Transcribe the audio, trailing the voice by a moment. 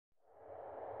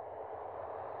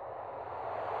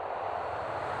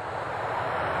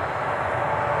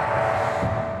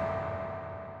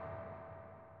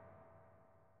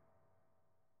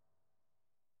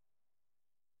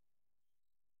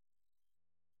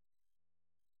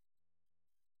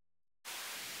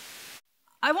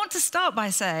I want to start by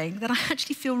saying that I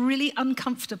actually feel really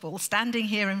uncomfortable standing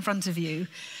here in front of you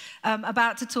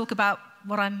about to talk about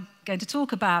what I'm going to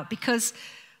talk about, because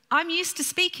I'm used to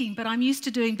speaking, but I'm used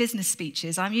to doing business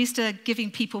speeches. I'm used to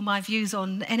giving people my views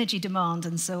on energy demand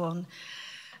and so on.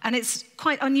 And it's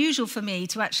quite unusual for me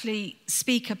to actually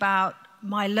speak about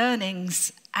my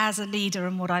learnings as a leader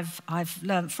and what I've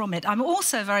learned from it. I'm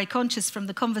also very conscious from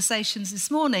the conversations this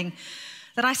morning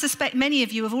that I suspect many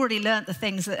of you have already learned the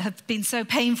things that have been so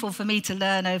painful for me to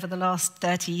learn over the last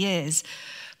 30 years.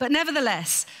 But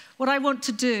nevertheless, what I want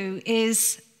to do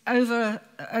is, over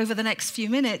the next few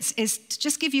minutes, is to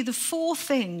just give you the 4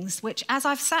 things which, as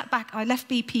I've sat back, I left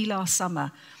BP last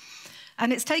summer,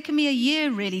 and it's taken me a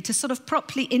year really to sort of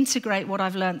properly integrate what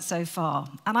I've learned so far.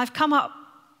 And I've come up,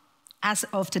 as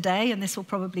of today, and this will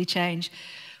probably change,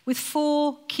 with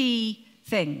 4 key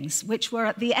things which were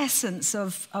at the essence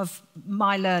of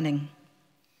my learning.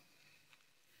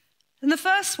 And the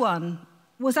first one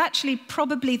was actually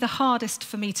probably the hardest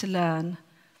for me to learn,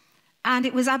 and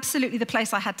it was absolutely the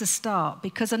place I had to start,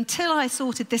 because until I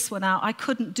sorted this one out, I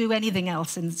couldn't do anything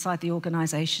else inside the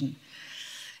organization.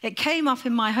 It came up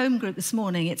in my home group this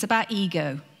morning. It's about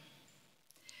ego.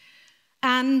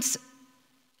 And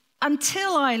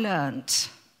until I learnt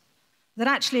that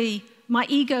actually my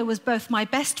ego was both my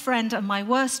best friend and my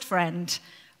worst friend,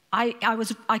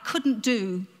 I couldn't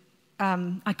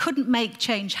make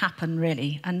change happen,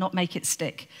 really, and not make it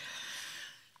stick.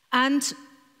 And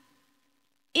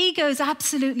ego is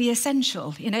absolutely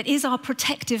essential. You know, it is our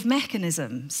protective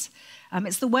mechanisms.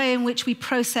 It's the way in which we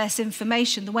process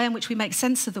information, the way in which we make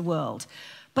sense of the world.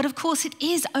 But of course, it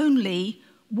is only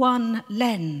one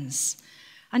lens.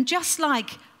 And just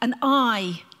like an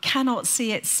eye cannot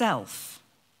see itself,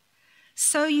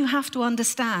 so you have to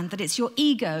understand that it's your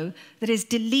ego that is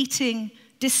deleting,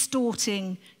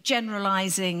 distorting,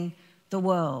 generalizing the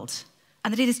world,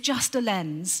 and that it is just a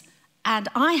lens. And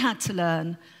I had to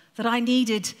learn that I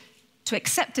needed to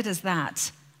accept it as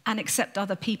that and accept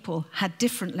other people had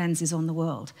different lenses on the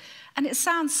world. And it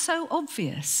sounds so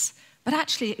obvious, but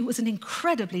actually it was an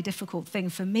incredibly difficult thing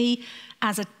for me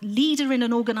as a leader in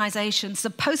an organization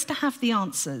supposed to have the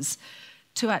answers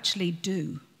to actually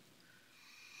do.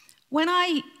 When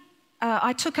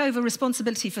I took over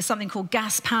responsibility for something called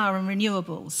gas power and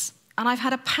renewables, and I've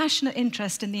had a passionate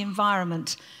interest in the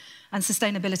environment and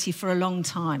sustainability for a long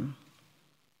time.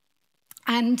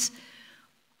 And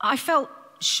I felt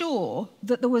sure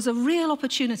that there was a real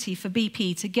opportunity for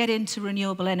BP to get into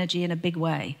renewable energy in a big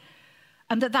way,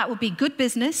 and that would be good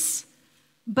business,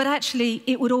 but actually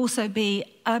it would also be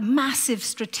a massive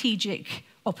strategic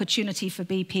opportunity for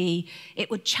BP.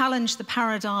 It would challenge the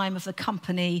paradigm of the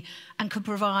company and could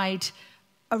provide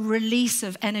a release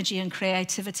of energy and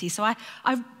creativity. So I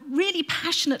really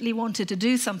passionately wanted to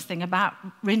do something about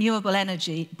renewable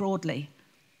energy broadly.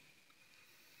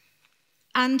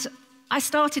 And I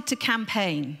started to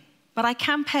campaign, but I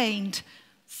campaigned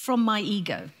from my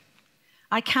ego.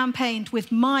 I campaigned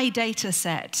with my data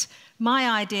set, my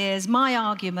ideas, my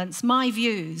arguments, my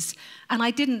views, and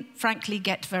I didn't, frankly,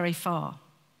 get very far.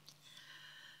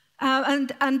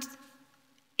 And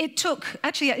it took,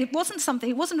 actually, it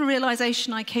wasn't a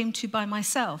realization I came to by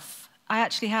myself. I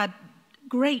actually had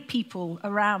great people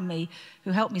around me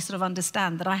who helped me sort of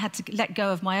understand that I had to let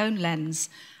go of my own lens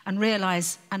and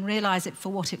realize it for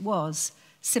what it was,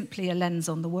 simply a lens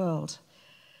on the world.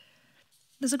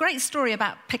 There's a great story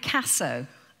about Picasso,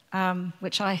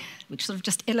 which sort of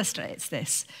just illustrates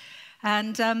this.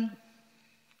 And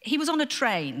he was on a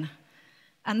train,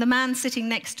 and the man sitting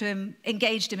next to him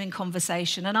engaged him in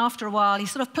conversation. And after a while, he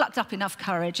sort of plucked up enough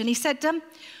courage, and he said,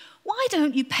 "Why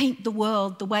don't you paint the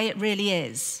world the way it really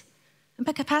is?" And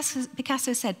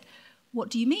Picasso said, "What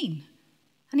do you mean?"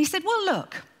 And he said, "Well,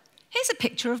 look, here's a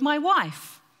picture of my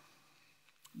wife."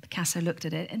 Picasso looked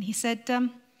at it, and he said,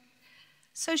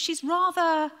 "So she's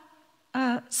rather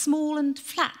small and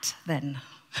flat, then?"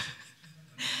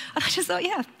 And I just thought,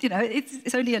 yeah, you know,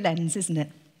 it's only a lens, isn't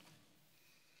it?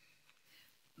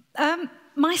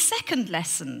 My second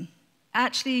lesson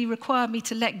actually required me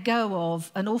to let go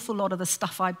of an awful lot of the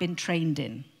stuff I'd been trained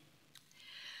in.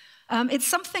 It's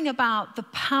something about the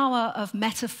power of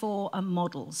metaphor and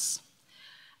models.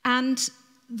 And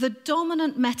the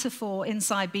dominant metaphor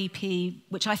inside BP,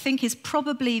 which I think is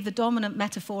probably the dominant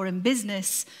metaphor in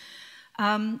business,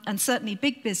 and certainly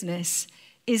big business,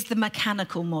 is the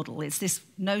mechanical model. It's this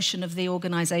notion of the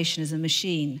organization as a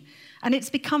machine. And it's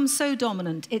become so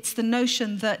dominant. It's the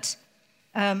notion that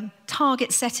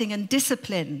target setting and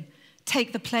discipline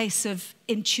take the place of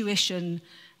intuition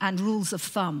and rules of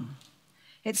thumb.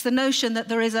 It's the notion that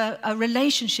there is a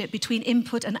relationship between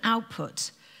input and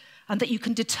output, and that you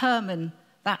can determine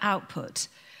that output.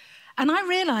 And I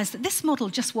realized that this model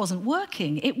just wasn't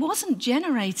working. It wasn't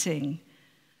generating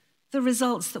the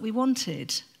results that we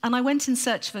wanted. And I went in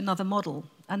search of another model.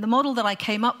 And the model that I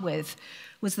came up with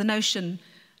was the notion,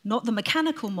 not the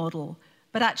mechanical model,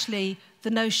 but actually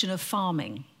the notion of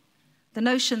farming. The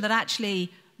notion that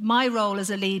actually my role as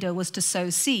a leader was to sow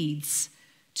seeds,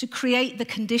 to create the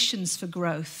conditions for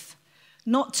growth.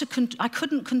 I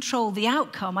couldn't control the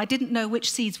outcome. I didn't know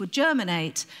which seeds would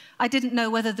germinate. I didn't know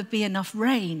whether there'd be enough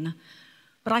rain.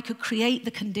 But I could create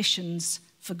the conditions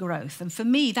for growth. And for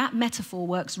me, that metaphor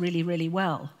works really, really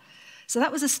well. So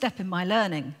that was a step in my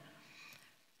learning.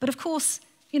 But of course,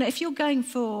 if you're going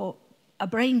for a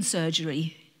brain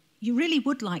surgery, you really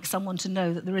would like someone to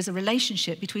know that there is a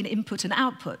relationship between input and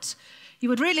output. You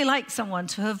would really like someone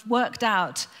to have worked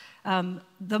out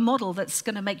the model that's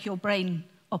going to make your brain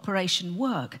operation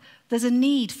work. There's a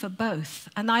need for both.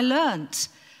 And I learnt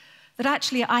that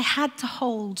actually I had to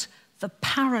hold the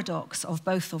paradox of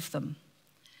both of them.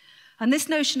 And this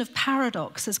notion of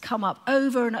paradox has come up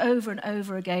over and over and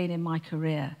over again in my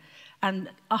career, and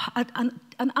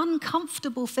an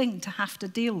uncomfortable thing to have to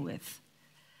deal with.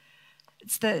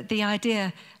 It's the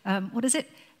idea, what is it?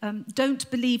 Don't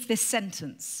believe this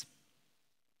sentence.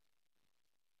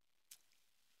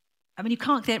 I mean, you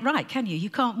can't get it right, can you? You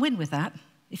can't win with that.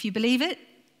 If you believe it,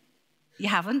 you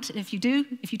haven't. And if you do,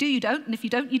 you don't. And if you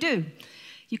don't, you do.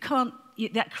 You can't.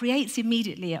 That creates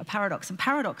immediately a paradox. And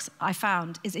paradox, I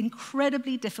found, is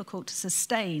incredibly difficult to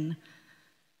sustain,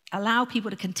 allow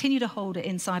people to continue to hold it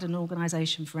inside an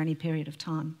organization for any period of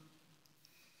time.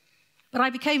 But I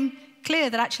became clear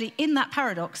that actually in that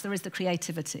paradox, there is the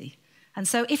creativity. And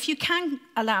so if you can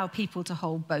allow people to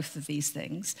hold both of these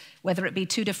things, whether it be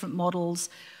two different models,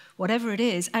 whatever it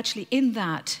is, actually in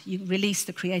that, you release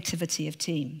the creativity of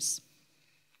teams.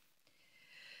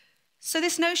 So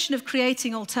this notion of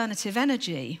creating alternative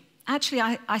energy, actually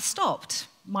I stopped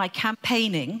my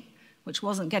campaigning, which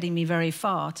wasn't getting me very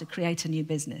far, to create a new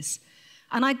business.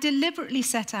 And I deliberately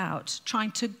set out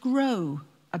trying to grow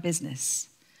a business.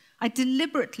 I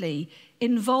deliberately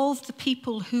involved the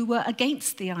people who were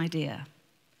against the idea.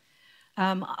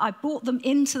 I brought them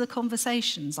into the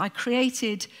conversations. I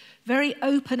created very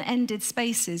open-ended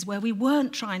spaces where we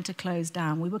weren't trying to close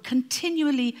down. We were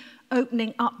continually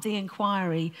opening up the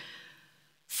inquiry,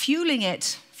 fueling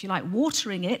it, if you like,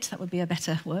 watering it, that would be a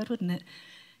better word, wouldn't it?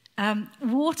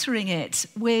 Watering it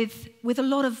with a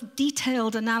lot of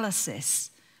detailed analysis,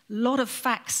 a lot of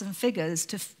facts and figures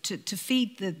to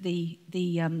feed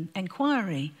the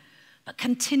inquiry, but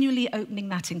continually opening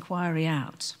that inquiry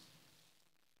out.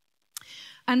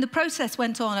 And the process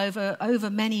went on over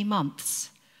many months.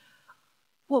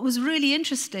 What was really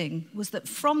interesting was that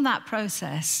from that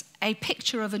process, a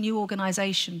picture of a new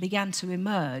organization began to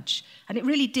emerge. And it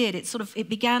really did. It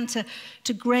began to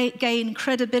gain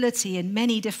credibility in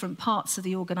many different parts of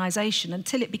the organization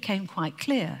until it became quite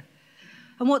clear.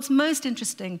 And what's most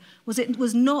interesting was it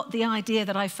was not the idea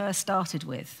that I first started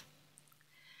with.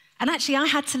 And actually, I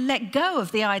had to let go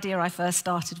of the idea I first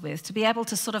started with to be able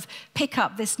to sort of pick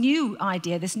up this new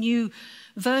idea, this new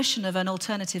version of an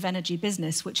alternative energy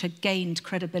business which had gained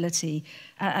credibility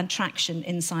and traction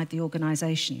inside the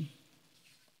organization.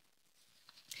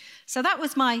 So that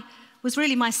was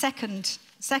really my second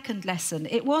lesson.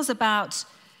 It was about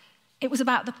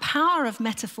the power of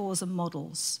metaphors and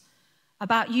models,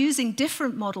 about using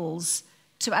different models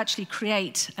to actually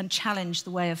create and challenge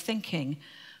the way of thinking,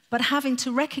 but having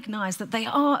to recognize that they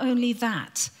are only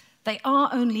that. They are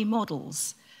only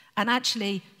models. And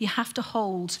actually, you have to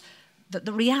hold that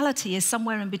the reality is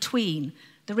somewhere in between.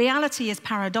 The reality is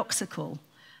paradoxical,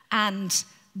 and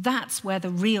that's where the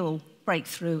real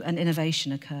breakthrough and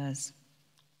innovation occurs.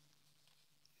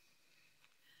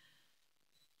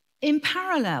 In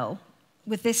parallel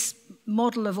with this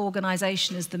model of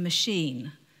organization as the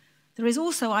machine, there is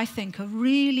also, I think, a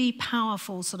really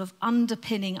powerful sort of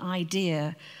underpinning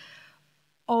idea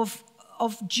of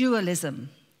dualism.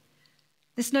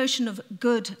 This notion of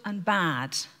good and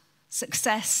bad,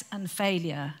 success and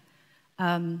failure,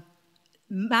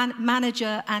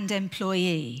 manager and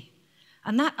employee.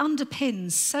 And that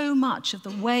underpins so much of the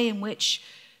way in which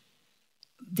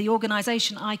the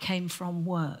organization I came from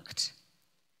worked.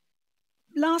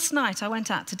 Last night, I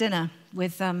went out to dinner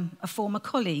with a former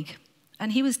colleague,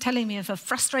 and he was telling me of a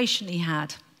frustration he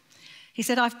had. He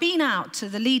said, I've been out to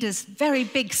the leaders, very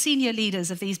big senior leaders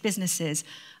of these businesses,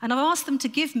 and I've asked them to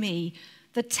give me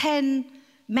the 10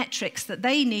 metrics that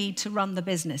they need to run the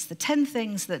business, the 10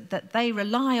 things that they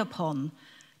rely upon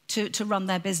to run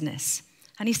their business.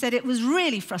 And he said it was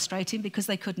really frustrating because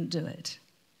they couldn't do it.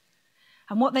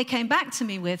 And what they came back to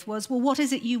me with was, well, what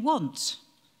is it you want?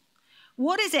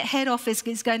 What is it head office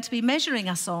is going to be measuring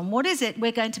us on? What is it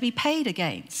we're going to be paid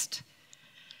against?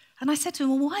 And I said to him,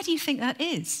 well, why do you think that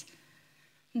is?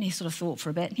 And he sort of thought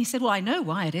for a bit, and he said, well, I know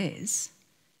why it is.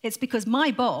 It's because my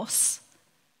boss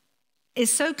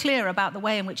is so clear about the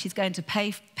way in which he's going to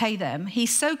pay them.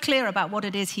 He's so clear about what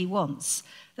it is he wants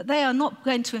that they are not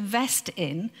going to invest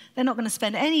in, they're not going to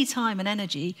spend any time and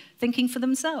energy thinking for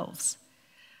themselves.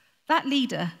 That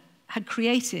leader had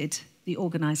created the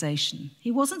organization. He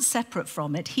wasn't separate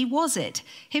from it, he was it.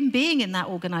 Him being in that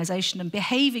organization and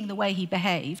behaving the way he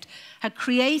behaved had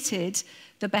created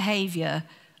the behavior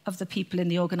of the people in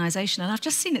the organization. And I've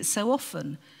just seen it so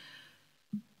often.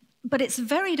 But it's a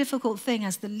very difficult thing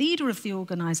as the leader of the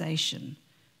organization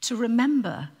to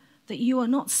remember that you are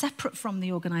not separate from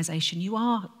the organization. You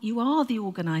are the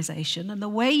organization, and the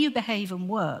way you behave and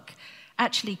work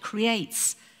actually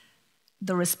creates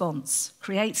the response,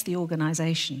 creates the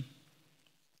organization.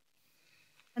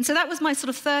 And so that was my sort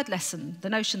of third lesson, the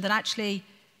notion that actually,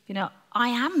 I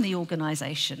am the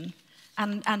organization,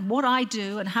 and what I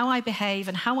do and how I behave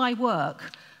and how I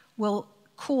work will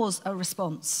cause a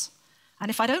response. And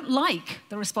if I don't like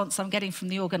the response I'm getting from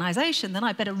the organization, then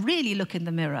I better really look in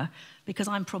the mirror because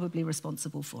I'm probably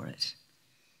responsible for it.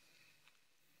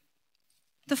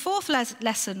 The fourth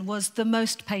lesson was the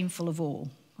most painful of all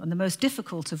and the most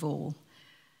difficult of all.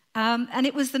 And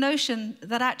it was the notion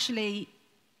that actually,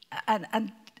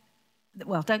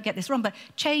 well, don't get this wrong, but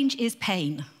change is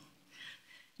pain.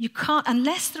 You can't,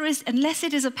 unless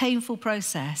it is a painful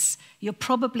process, you're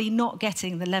probably not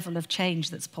getting the level of change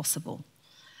that's possible.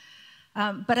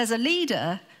 But as a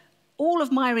leader, all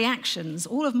of my reactions,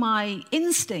 all of my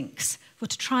instincts were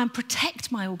to try and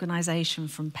protect my organization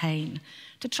from pain,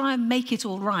 to try and make it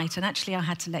all right. And actually, I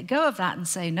had to let go of that and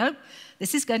say, no,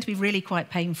 this is going to be really quite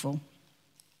painful.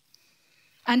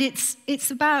 And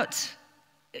it's about,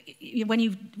 when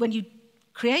you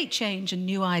create change and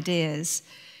new ideas,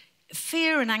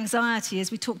 fear and anxiety,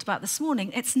 as we talked about this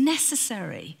morning, it's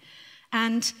necessary.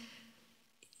 And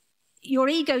your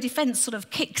ego defense sort of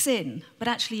kicks in, but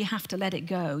actually you have to let it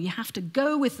go. You have to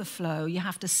go with the flow. You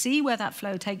have to see where that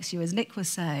flow takes you, as Nick was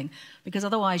saying, because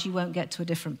otherwise you won't get to a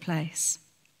different place.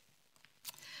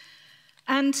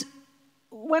 And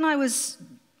when I was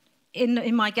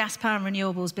in my gas, power and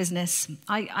renewables business,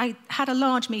 I had a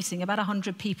large meeting, about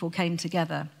 100 people came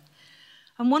together.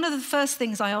 And one of the first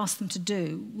things I asked them to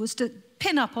do was to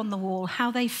pin up on the wall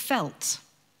how they felt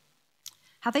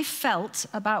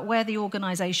about where the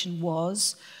organization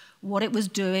was, what it was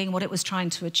doing, what it was trying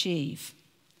to achieve.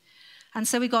 And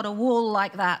so we got a wall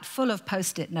like that full of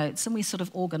Post-it notes, and we sort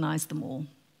of organized them all.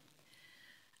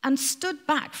 And stood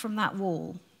back from that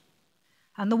wall.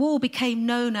 And the wall became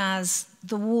known as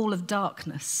the wall of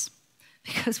darkness.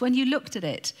 Because when you looked at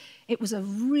it, it was a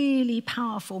really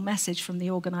powerful message from the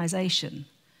organization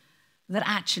that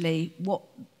actually what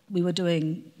we were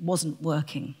doing wasn't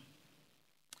working.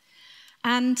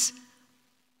 And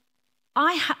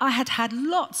I had had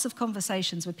lots of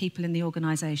conversations with people in the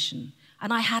organization,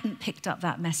 and I hadn't picked up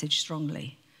that message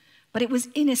strongly. But it was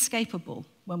inescapable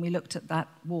when we looked at that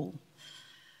wall.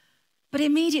 But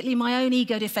immediately my own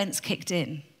ego defense kicked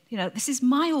in. This is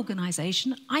my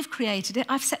organization. I've created it.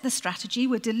 I've set the strategy.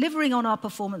 We're delivering on our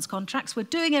performance contracts. We're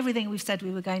doing everything we've said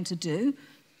we were going to do.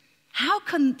 How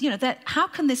can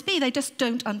this be? They just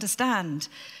don't understand.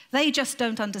 They just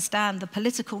don't understand the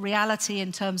political reality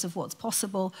in terms of what's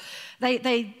possible.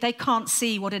 They can't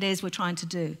see what it is we're trying to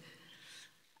do.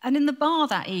 And in the bar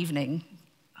that evening,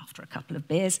 after a couple of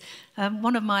beers,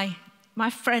 one of my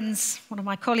friends, one of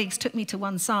my colleagues took me to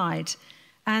one side,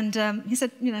 and he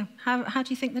said, how do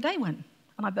you think the day went?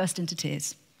 And I burst into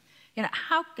tears.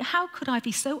 How could I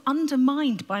be so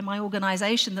undermined by my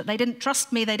organization that they didn't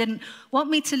trust me, they didn't want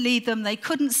me to lead them, they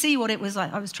couldn't see what it was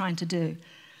I was trying to do?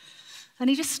 And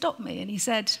he just stopped me and he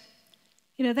said,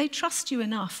 they trust you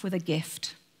enough with a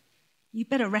gift. You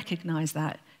better recognize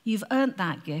that. You've earned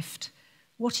that gift.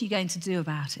 What are you going to do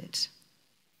about it?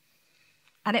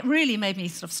 And it really made me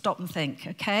sort of stop and think,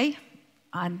 okay?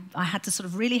 I had to sort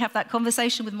of really have that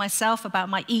conversation with myself about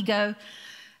my ego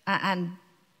and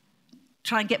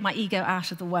try and get my ego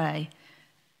out of the way.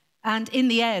 And in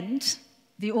the end,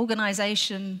 the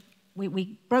organization,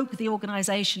 we broke the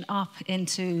organization up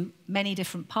into many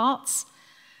different parts.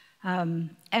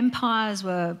 Empires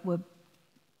were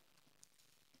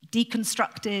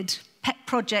deconstructed, pet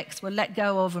projects were let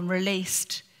go of and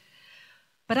released.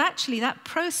 But actually that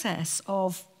process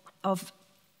of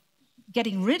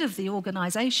getting rid of the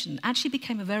organization actually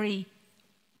became a very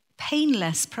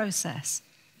painless process,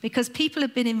 because people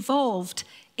had been involved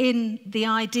in the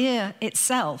idea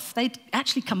itself. They'd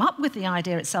actually come up with the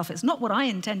idea itself. It's not what I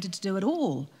intended to do at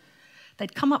all.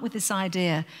 they'd come up with this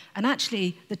idea, and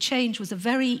actually the change was a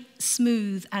very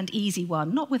smooth and easy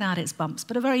one, not without its bumps,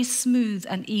 but a very smooth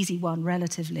and easy one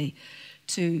relatively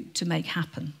to make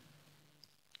happen.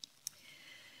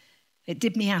 It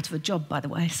did me out of a job, by the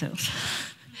way. So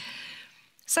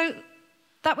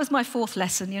that was my fourth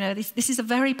lesson. This is a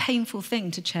very painful thing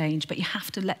to change, but you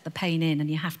have to let the pain in and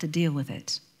you have to deal with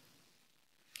it.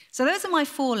 So those are my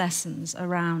 4 lessons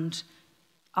around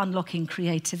unlocking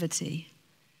creativity.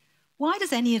 Why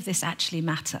does any of this actually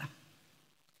matter?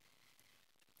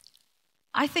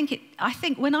 I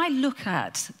think when I look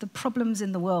at the problems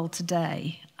in the world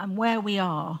today and where we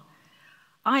are,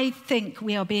 I think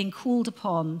we are being called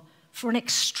upon for an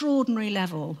extraordinary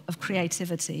level of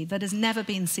creativity that has never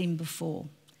been seen before.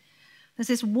 There's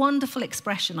this wonderful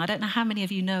expression, I don't know how many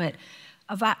of you know it,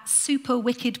 about super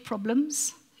wicked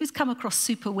problems. Who's come across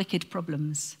super wicked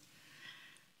problems?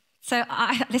 So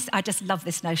I just love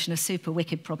this notion of super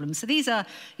wicked problems. So these are,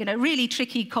 really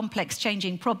tricky, complex,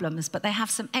 changing problems, but they have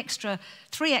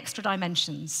 3 extra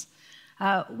dimensions.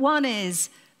 One is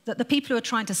that the people who are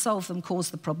trying to solve them cause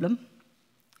the problem.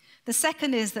 The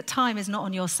second is that time is not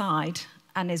on your side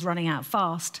and is running out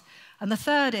fast. And the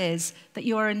third is that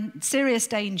you are in serious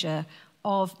danger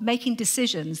of making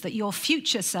decisions that your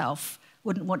future self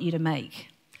wouldn't want you to make.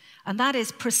 And that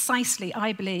is precisely,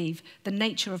 I believe, the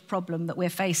nature of problem that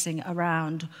we're facing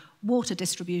around water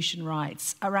distribution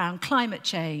rights, around climate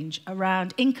change,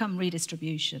 around income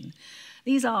redistribution.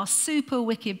 These are super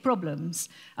wicked problems,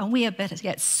 and we are better to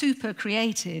get super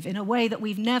creative in a way that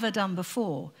we've never done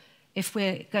before if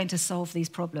we're going to solve these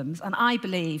problems. And I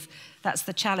believe that's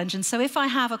the challenge. And so if I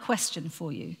have a question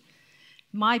for you,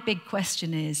 my big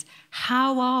question is,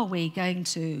 how are we going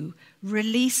to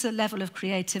release a level of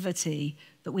creativity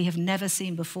that we have never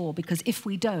seen before? Because if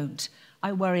we don't,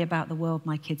 I worry about the world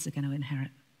my kids are going to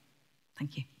inherit.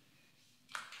 Thank you.